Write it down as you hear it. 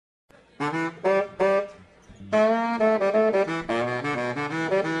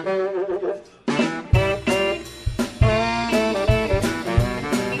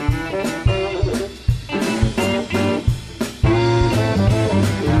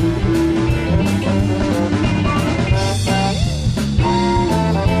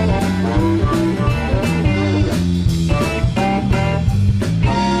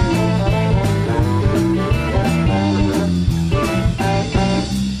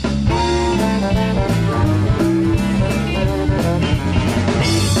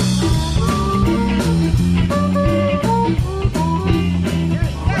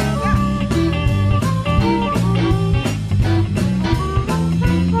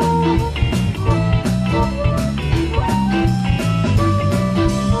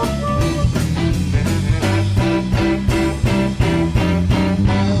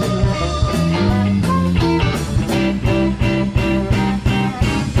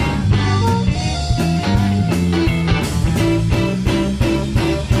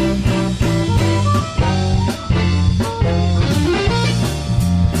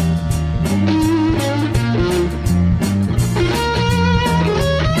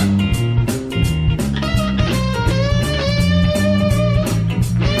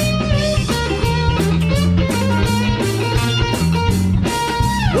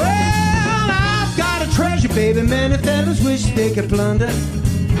Baby, many fellas wish they could plunder.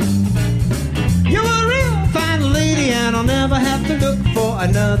 You're a real fine lady, and I'll never have to look for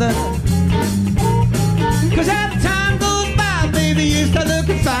another. Cause as time goes by, baby, you start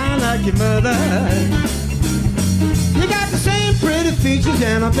looking fine like your mother. You got the same pretty features,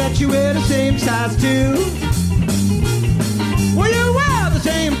 and I bet you wear the same size too. Well, you wear the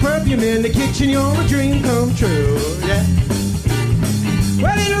same perfume in the kitchen, you're a dream come true, yeah.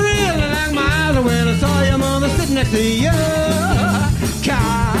 Well, it really like my eyes when I saw your mother sitting next to you.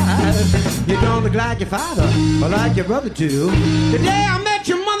 Cause you don't look like your father or like your brother too. The day I met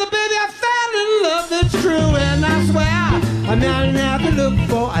your mother, baby, I fell in love, that's true. And I swear I never have to look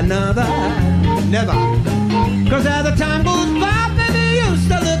for another. Never. Cause as the time goes by, baby, you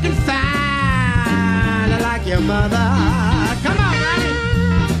start looking fine like your mother. Come on, man.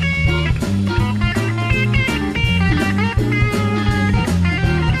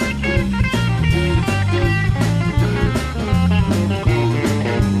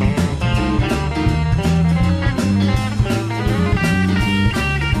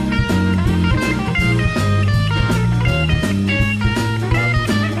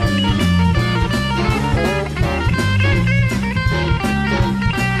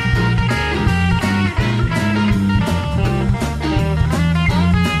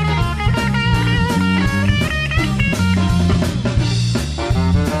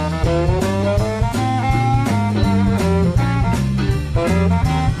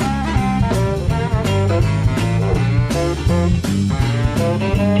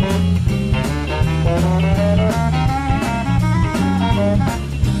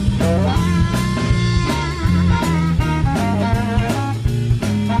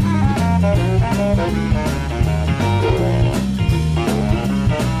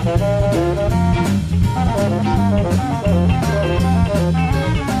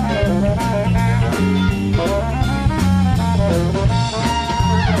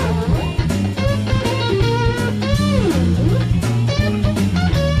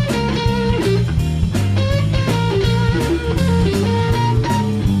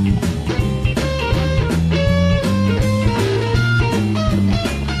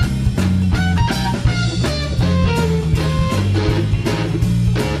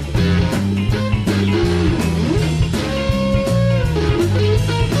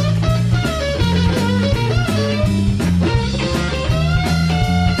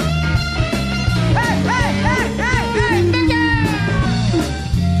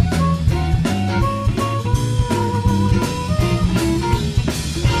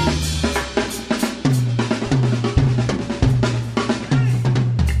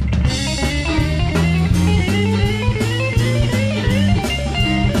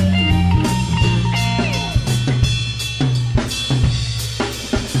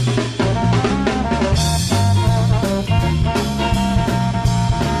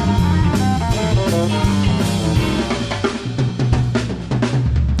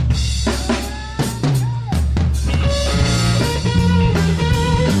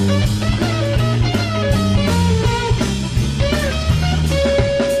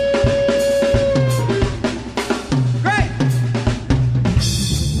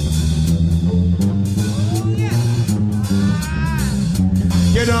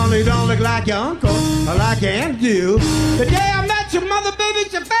 You don't look like your uncle or like your aunt do. The day I met your mother, baby,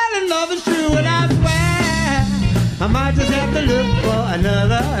 she fell in love is true, and I swear I might just have to look for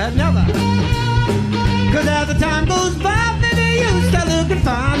another. Cause as the time goes by, baby, you start looking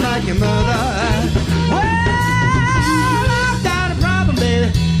fine like your mother. Well, I've got a problem, baby.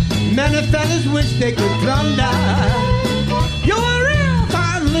 Many fellas wish they could plunder. You're a real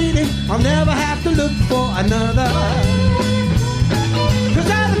fine lady, I'll never have to look for another. Cause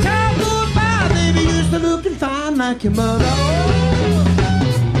as the time goes by, baby, you start looking fine like your mother.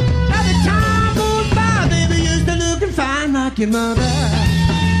 As the time goes by, baby, you start looking fine like your mother.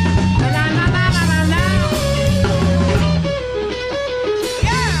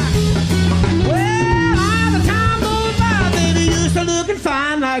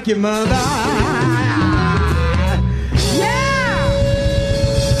 Fine like your mother.